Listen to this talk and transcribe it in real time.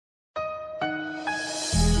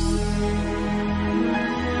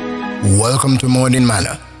Welcome to Morning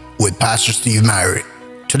Manna with Pastor Steve Myrie.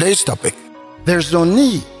 Today's topic: there's no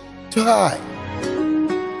need to hide.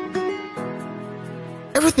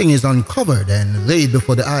 Everything is uncovered and laid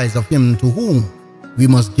before the eyes of him to whom we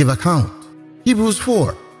must give account. Hebrews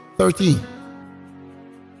 4:13.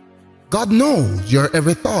 God knows your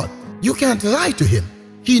every thought. You can't lie to him.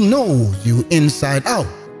 He knows you inside out.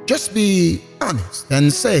 Just be honest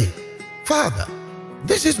and say, Father,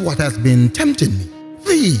 this is what has been tempting me.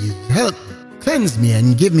 Please help me, cleanse me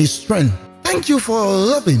and give me strength. Thank you for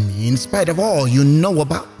loving me in spite of all you know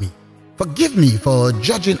about me. Forgive me for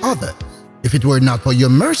judging others. If it were not for your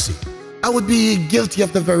mercy, I would be guilty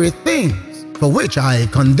of the very things for which I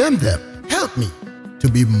condemn them. Help me to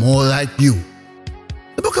be more like you.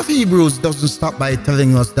 The book of Hebrews doesn't stop by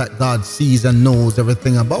telling us that God sees and knows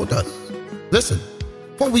everything about us. Listen,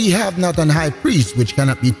 for we have not an high priest which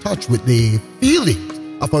cannot be touched with the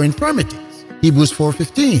feelings of our infirmities. Hebrews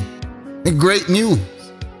 4:15. The great news,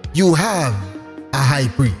 you have a high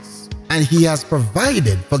priest, and he has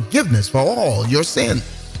provided forgiveness for all your sins.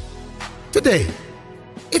 Today,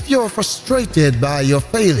 if you're frustrated by your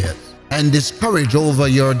failures and discouraged over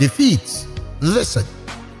your defeats, listen,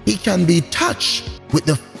 he can be touched with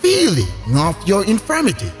the feeling of your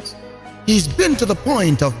infirmities. He's been to the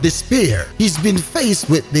point of despair. He's been faced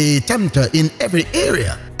with the tempter in every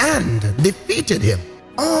area and defeated him.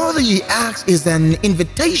 All he asks is an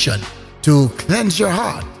invitation to cleanse your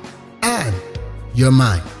heart and your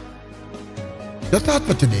mind. The thought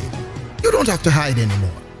for today: you don't have to hide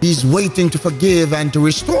anymore. He's waiting to forgive and to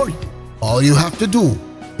restore you. All you have to do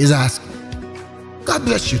is ask him. God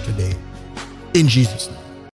bless you today, in Jesus' name.